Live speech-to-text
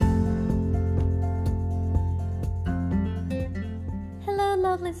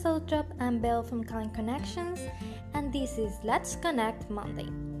lovely soul drop. I'm Belle from Kind Connections, and this is Let's Connect Monday.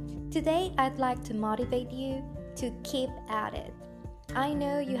 Today, I'd like to motivate you to keep at it. I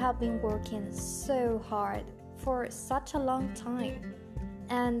know you have been working so hard for such a long time,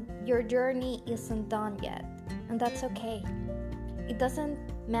 and your journey isn't done yet, and that's okay. It doesn't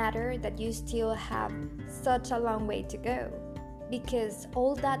matter that you still have such a long way to go, because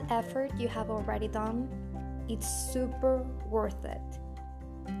all that effort you have already done, it's super worth it.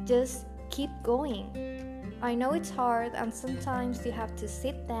 Just keep going. I know it's hard, and sometimes you have to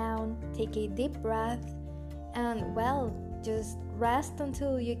sit down, take a deep breath, and just rest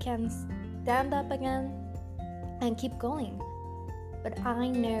until you can stand up again and keep going. But I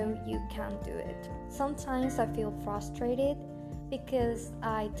know you can do it. Sometimes I feel frustrated because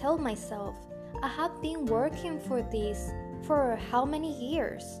I tell myself, I have been working for this for how many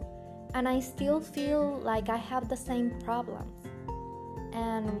years, and I still feel like I have the same problems.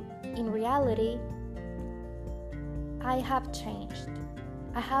 And in reality, I have changed.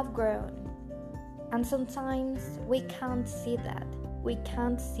 I have grown. And sometimes we can't see that. We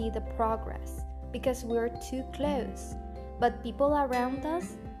can't see the progress because we're too close. But people around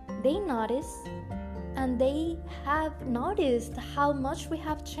us, they notice, and they have noticed how much we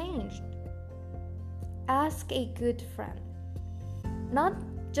have changed. Ask a good friend. Not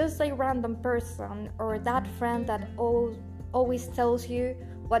just a random person or that friend that always tells you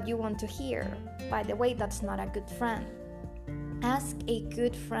what you want to hear. By the way, that's not a good friend. Ask a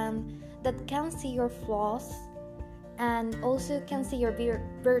good friend that can see your flaws and also can see your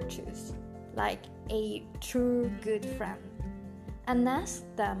virtues, like a true good friend. And ask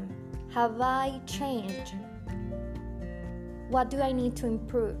them, have I changed? What do I need to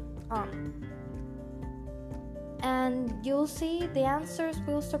improve on? And you'll see the answers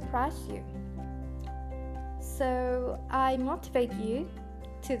will surprise you. So I motivate you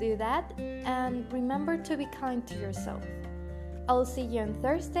to do that, and remember to be kind to yourself. I'll see you on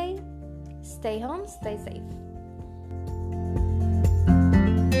Thursday. Stay home, stay safe.